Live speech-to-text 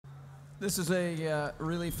This is a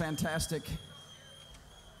really fantastic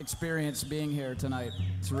experience being here tonight.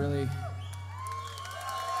 It's really...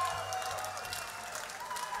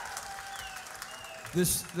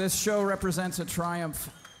 This show represents a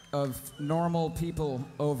triumph of normal people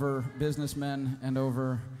over businessmen and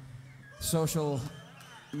over social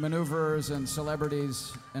maneuverers and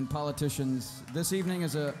celebrities and politicians. This evening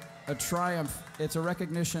is a triumph. It's a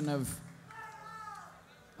recognition of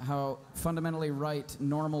how fundamentally right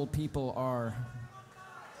normal people are.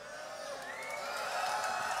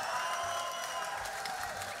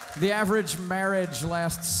 The average marriage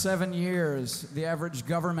lasts 7 years. The average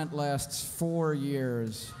government lasts 4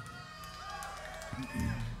 years.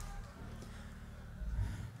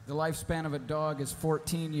 The lifespan of a dog is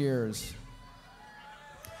 14 years.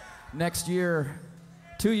 Next year,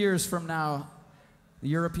 2 years from now, the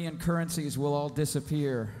European currencies will all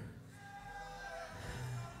disappear.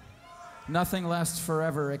 Nothing lasts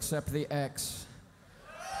forever except the X.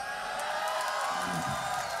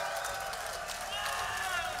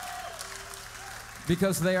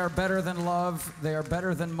 Because they are better than love, they are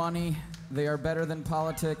better than money, they are better than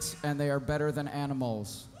politics, and they are better than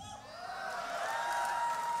animals.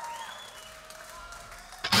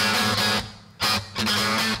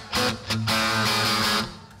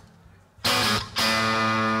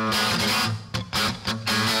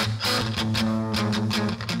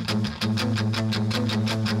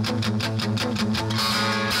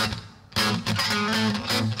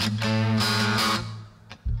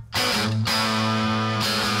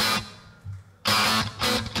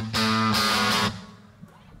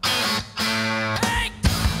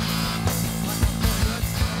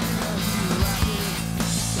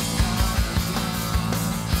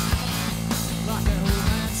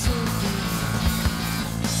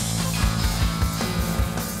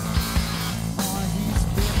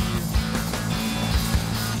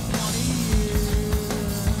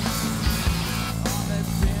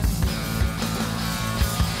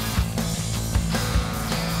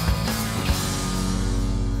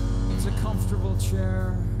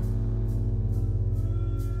 Chair.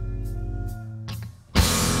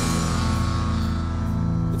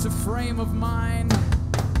 It's a frame of mind.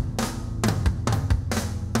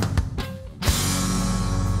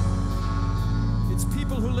 It's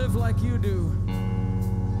people who live like you do.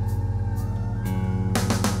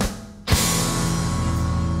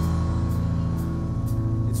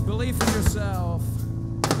 It's belief in yourself.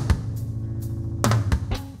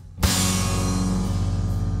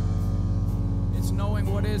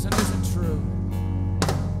 Knowing what is and isn't true.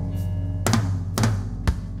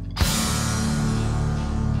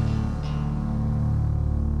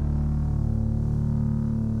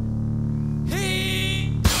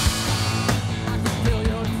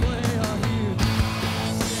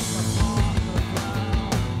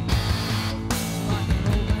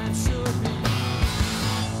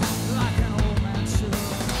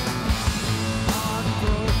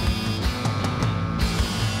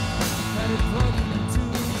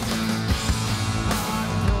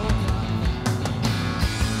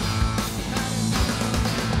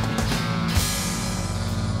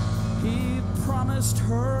 Promised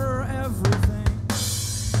her everything.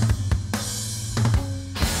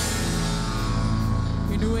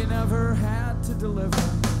 He knew he never had to deliver.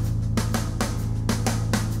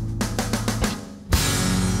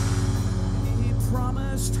 He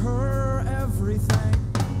promised her everything.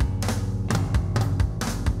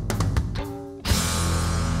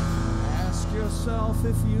 Ask yourself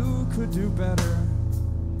if you could do better.